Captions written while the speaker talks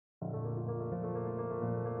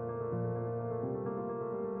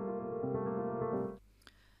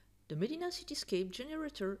The Medina Cityscape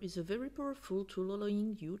Generator is a very powerful tool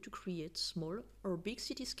allowing you to create small or big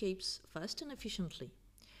cityscapes fast and efficiently.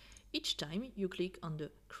 Each time you click on the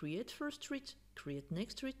Create First Street, Create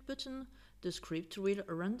Next Street button, the script will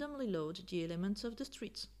randomly load the elements of the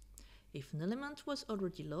street. If an element was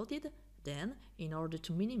already loaded, then, in order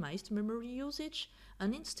to minimize the memory usage,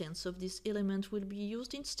 an instance of this element will be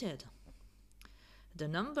used instead. The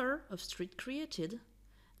number of streets created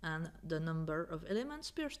and the number of elements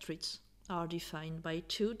per street are defined by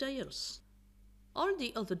two dials. All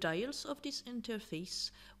the other dials of this interface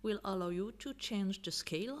will allow you to change the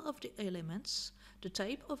scale of the elements, the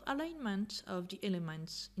type of alignment of the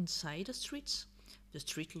elements inside the streets, the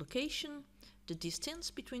street location, the distance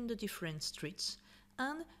between the different streets,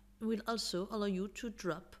 and will also allow you to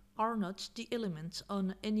drop or not the element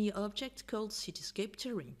on any object called Cityscape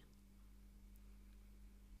Terrain.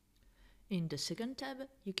 In the second tab,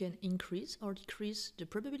 you can increase or decrease the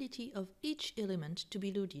probability of each element to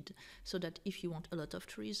be loaded, so that if you want a lot of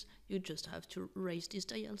trees, you just have to raise these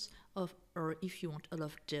dials, or if you want a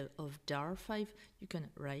lot of DAR5, you can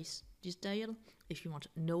raise this dial. If you want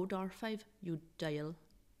no DAR5, you dial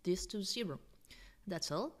this to 0.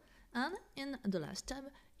 That's all. And in the last tab,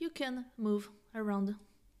 you can move around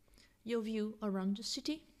your view around the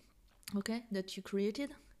city, okay, that you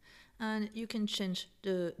created. And you can change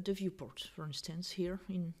the viewport, for instance, here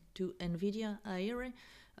into NVIDIA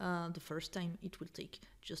AR. The first time it will take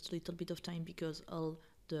just a little bit of time because all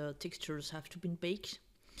the textures have to be baked,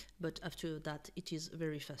 but after that it is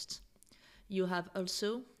very fast. You have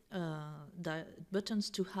also the buttons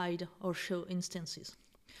to hide or show instances,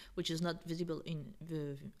 which is not visible in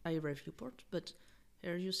the AR viewport, but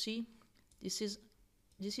here you see this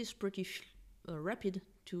is pretty rapid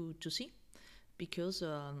to see, because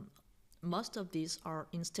most of these are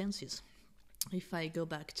instances. If I go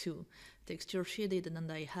back to texture shaded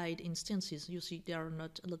and I hide instances, you see there are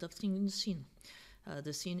not a lot of things in the scene.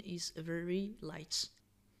 The scene is very light.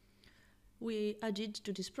 We added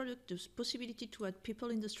to this product the possibility to add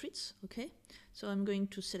people in the streets, okay? So I'm going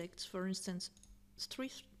to select, for instance,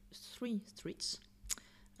 three streets,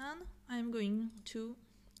 and I'm going to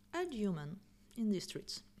add human in these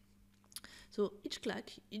streets. So each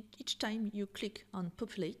time you click on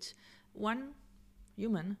populate, one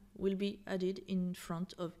human will be added in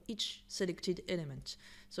front of each selected element.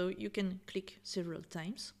 So you can click several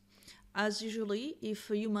times. As usually, if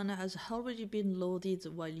a human has already been loaded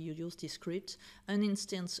while you use this script, an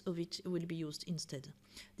instance of it will be used instead.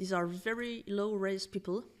 These are very low-res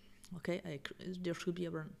people. Okay, there should be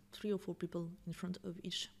around 3 or 4 people in front of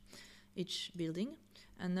each building.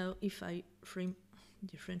 And now if I frame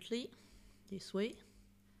differently, this way,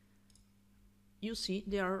 you see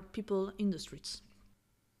there are people in the streets.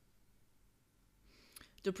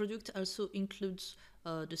 The product also includes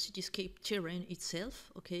the cityscape terrain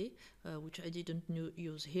itself, okay, which I didn't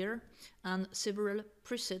use here, and several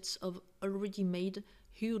presets of already made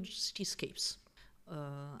huge cityscapes.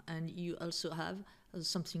 And you also have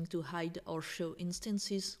something to hide or show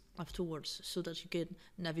instances afterwards, so that you can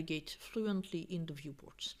navigate fluently in the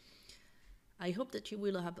viewports. I hope that you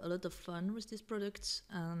will have a lot of fun with these products,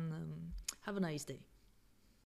 and have a nice day.